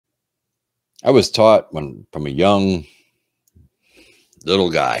I was taught from a young little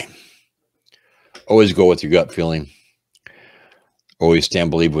guy, always go with your gut feeling. Always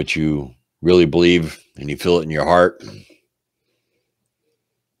believe what you really believe and you feel it in your heart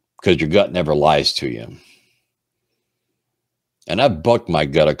because your gut never lies to you. And I've bucked my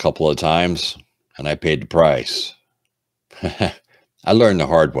gut a couple of times and I paid the price. I learned the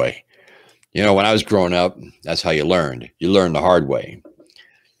hard way. You know, when I was growing up, that's how you learned. You learned the hard way.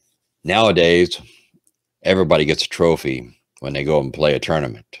 Nowadays, everybody gets a trophy when they go and play a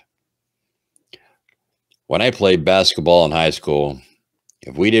tournament. When I played basketball in high school,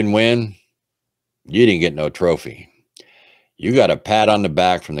 if we didn't win, you didn't get no trophy. You got a pat on the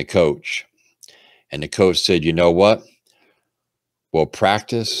back from the coach. And the coach said, you know what? We'll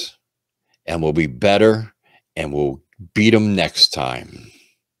practice and we'll be better and we'll beat them next time.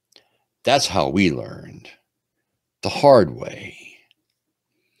 That's how we learned, the hard way.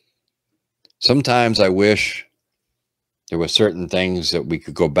 Sometimes I wish there were certain things that we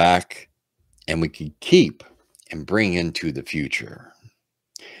could go back and we could keep and bring into the future.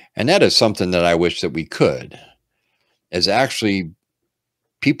 And that is something that I wish that we could, is actually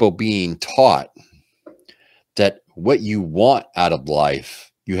people being taught that what you want out of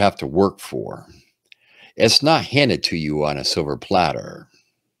life, you have to work for. It's not handed to you on a silver platter.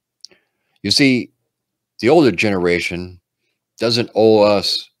 You see, the older generation doesn't owe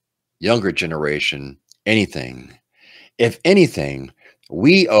us, younger generation, anything. If anything,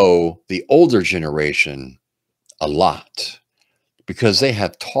 we owe the older generation a lot because they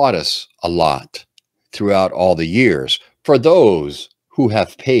have taught us a lot throughout all the years for those who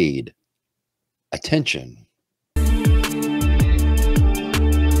have paid attention.